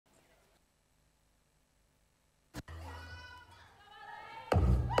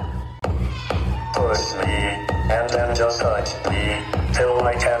push me, and then just touch me, till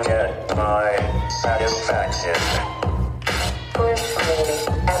I can get my satisfaction. Push me,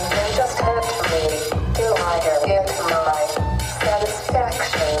 and then just hurt me, till I can get my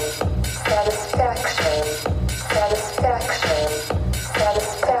satisfaction. Satisfaction. Satisfaction.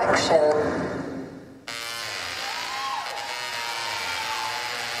 Satisfaction.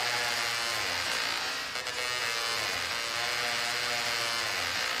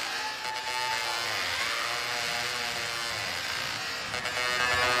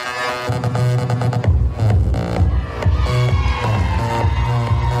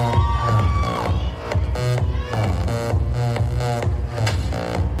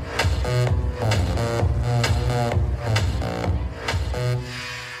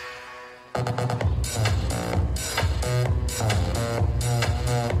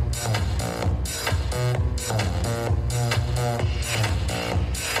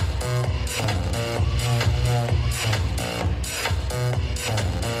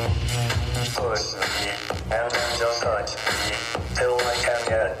 Push me, and then just touch me, till I can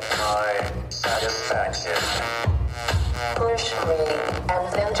get my satisfaction.